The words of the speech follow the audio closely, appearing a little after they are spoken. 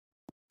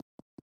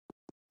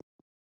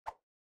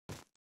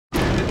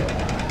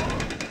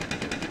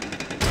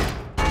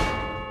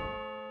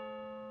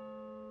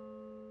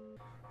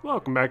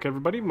Welcome back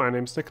everybody, my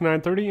name's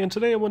Nick930 and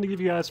today I want to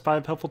give you guys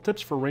 5 helpful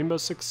tips for Rainbow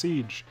Six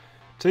Siege.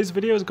 Today's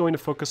video is going to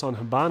focus on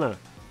Hibana.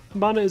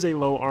 Hibana is a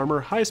low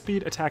armor, high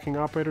speed attacking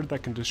operator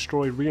that can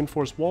destroy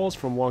reinforced walls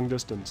from long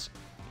distance.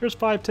 Here's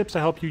 5 tips to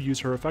help you use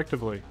her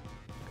effectively.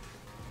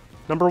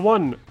 Number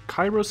 1.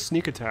 Kairos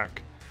Sneak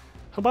Attack.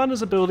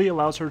 Hibana's ability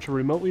allows her to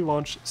remotely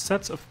launch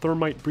sets of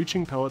thermite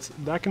breaching pellets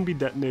that can be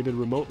detonated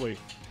remotely.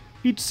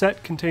 Each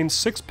set contains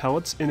 6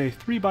 pellets in a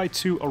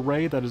 3x2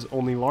 array that is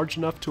only large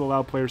enough to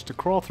allow players to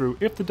crawl through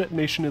if the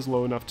detonation is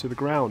low enough to the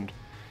ground.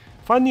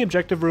 Find the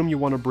objective room you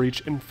want to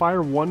breach and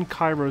fire one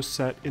Kairos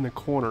set in a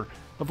corner,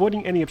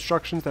 avoiding any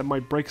obstructions that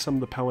might break some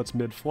of the pellets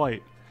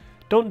mid-flight.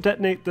 Don't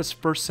detonate this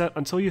first set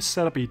until you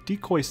set up a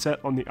decoy set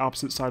on the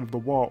opposite side of the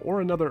wall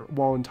or another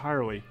wall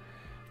entirely.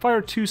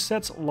 Fire 2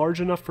 sets large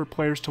enough for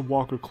players to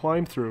walk or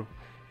climb through.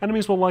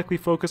 Enemies will likely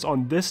focus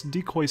on this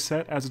decoy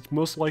set as it's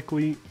most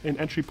likely an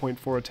entry point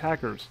for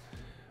attackers.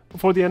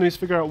 Before the enemies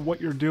figure out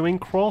what you're doing,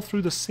 crawl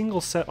through the single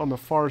set on the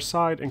far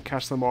side and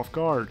catch them off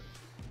guard.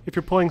 If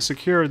you're playing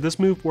secure, this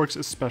move works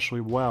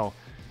especially well.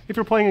 If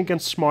you're playing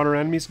against smarter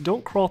enemies,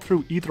 don't crawl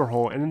through either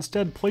hole and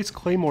instead place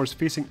claymores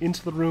facing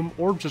into the room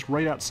or just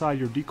right outside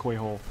your decoy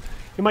hole.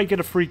 You might get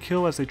a free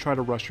kill as they try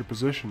to rush your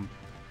position.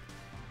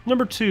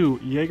 Number 2.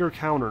 Jaeger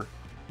Counter.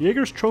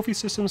 Jaeger's trophy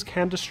systems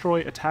can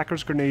destroy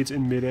attackers' grenades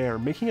in mid-air,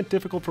 making it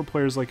difficult for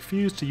players like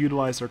Fuse to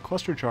utilize their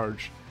cluster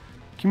charge.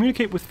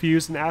 Communicate with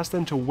Fuse and ask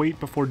them to wait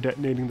before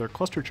detonating their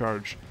cluster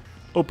charge.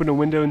 Open a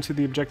window into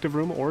the objective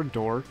room or a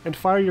door, and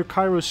fire your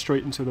Kairos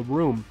straight into the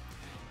room.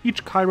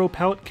 Each Kairo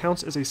pellet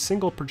counts as a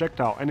single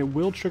projectile, and it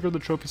will trigger the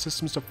trophy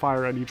systems to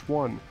fire at each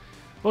one.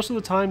 Most of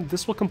the time,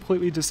 this will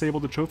completely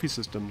disable the trophy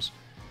systems.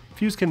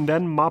 Fuse can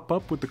then mop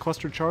up with the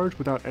cluster charge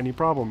without any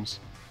problems.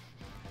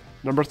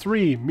 Number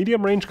 3.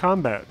 Medium Range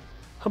Combat.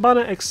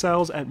 Hibana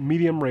excels at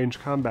medium range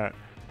combat.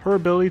 Her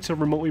ability to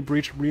remotely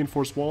breach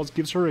reinforced walls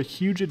gives her a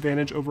huge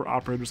advantage over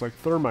operators like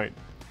Thermite.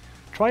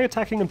 Try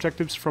attacking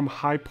objectives from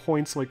high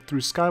points like through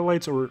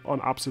skylights or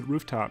on opposite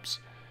rooftops.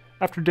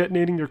 After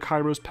detonating your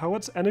Kairos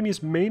pellets,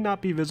 enemies may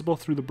not be visible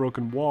through the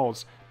broken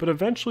walls, but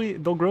eventually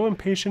they'll grow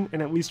impatient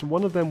and at least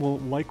one of them will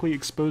likely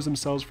expose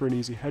themselves for an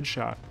easy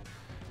headshot.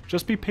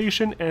 Just be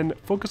patient and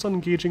focus on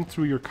engaging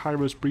through your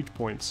Kairos breach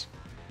points.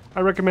 I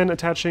recommend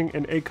attaching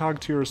an ACOG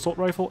to your assault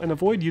rifle and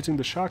avoid using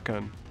the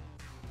shotgun.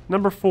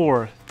 Number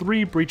 4.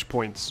 3 breach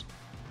points.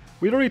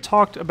 We'd already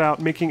talked about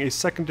making a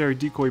secondary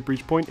decoy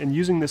breach point and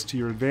using this to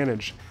your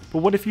advantage, but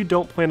what if you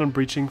don't plan on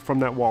breaching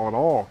from that wall at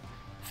all?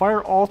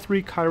 Fire all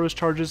 3 Kairos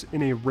charges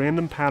in a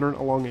random pattern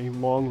along a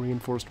long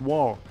reinforced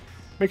wall.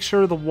 Make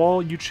sure the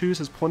wall you choose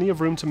has plenty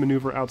of room to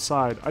maneuver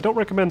outside. I don't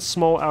recommend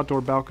small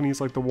outdoor balconies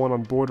like the one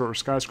on Border or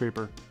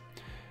Skyscraper.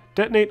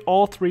 Detonate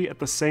all 3 at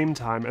the same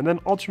time and then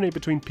alternate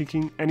between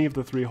peeking any of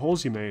the 3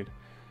 holes you made.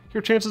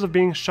 Your chances of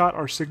being shot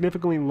are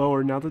significantly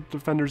lower now that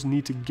defenders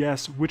need to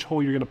guess which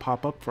hole you're going to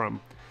pop up from.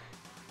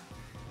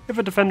 If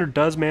a defender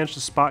does manage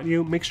to spot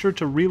you, make sure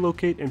to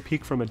relocate and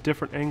peek from a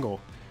different angle.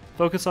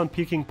 Focus on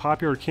peeking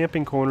popular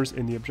camping corners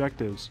in the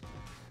objectives.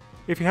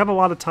 If you have a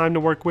lot of time to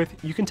work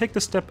with, you can take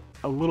the step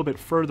a little bit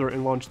further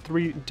and launch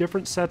 3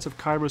 different sets of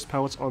Kairos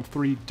pellets on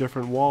 3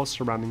 different walls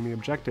surrounding the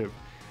objective.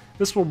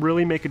 This will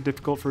really make it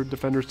difficult for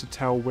defenders to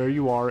tell where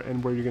you are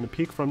and where you're going to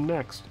peek from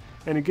next,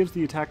 and it gives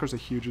the attackers a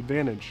huge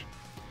advantage.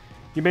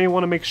 You may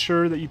want to make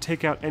sure that you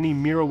take out any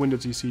mirror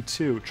windows you see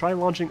too. Try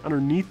launching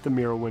underneath the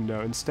mirror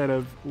window instead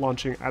of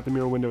launching at the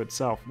mirror window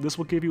itself. This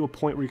will give you a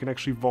point where you can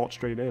actually vault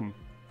straight in.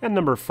 And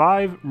number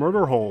 5.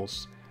 Murder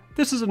holes.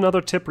 This is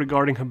another tip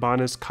regarding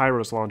Hibana's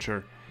Kairos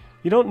launcher.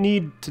 You don't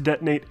need to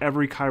detonate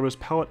every Kairos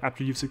pellet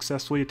after you've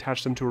successfully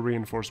attached them to a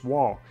reinforced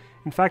wall.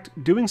 In fact,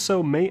 doing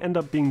so may end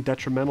up being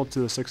detrimental to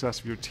the success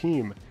of your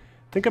team.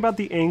 Think about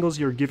the angles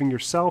you're giving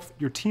yourself,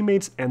 your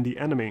teammates, and the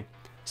enemy.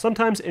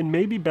 Sometimes it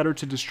may be better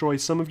to destroy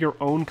some of your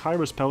own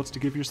Kairos pellets to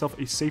give yourself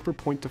a safer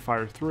point to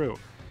fire through.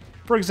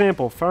 For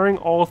example, firing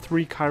all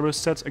 3 Kairos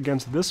sets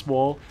against this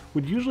wall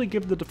would usually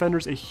give the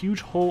defenders a huge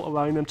hole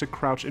allowing them to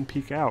crouch and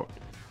peek out.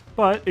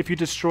 But if you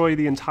destroy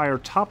the entire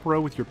top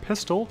row with your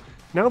pistol,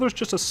 now there's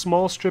just a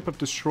small strip of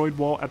destroyed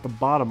wall at the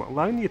bottom,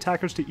 allowing the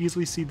attackers to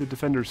easily see the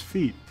defenders'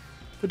 feet.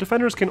 The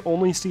defenders can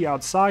only see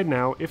outside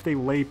now if they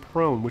lay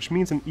prone, which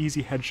means an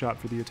easy headshot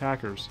for the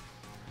attackers.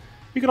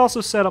 You can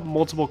also set up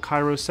multiple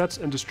Kairos sets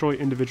and destroy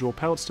individual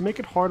pellets to make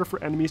it harder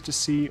for enemies to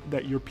see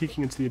that you're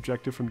peeking into the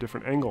objective from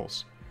different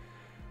angles.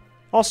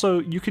 Also,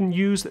 you can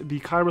use the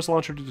Kairos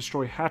launcher to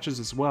destroy hatches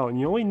as well, and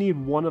you only need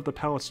one of the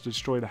pellets to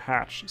destroy the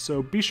hatch,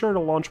 so be sure to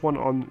launch one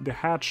on the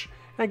hatch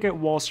and get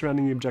walls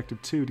surrounding the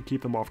objective too to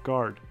keep them off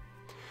guard.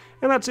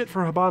 And that's it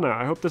for Hibana.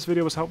 I hope this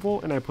video was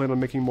helpful and I plan on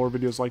making more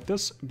videos like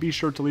this. Be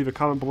sure to leave a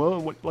comment below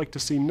on what you'd like to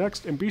see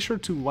next, and be sure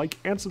to like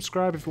and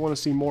subscribe if you want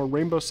to see more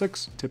Rainbow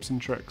Six tips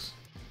and tricks.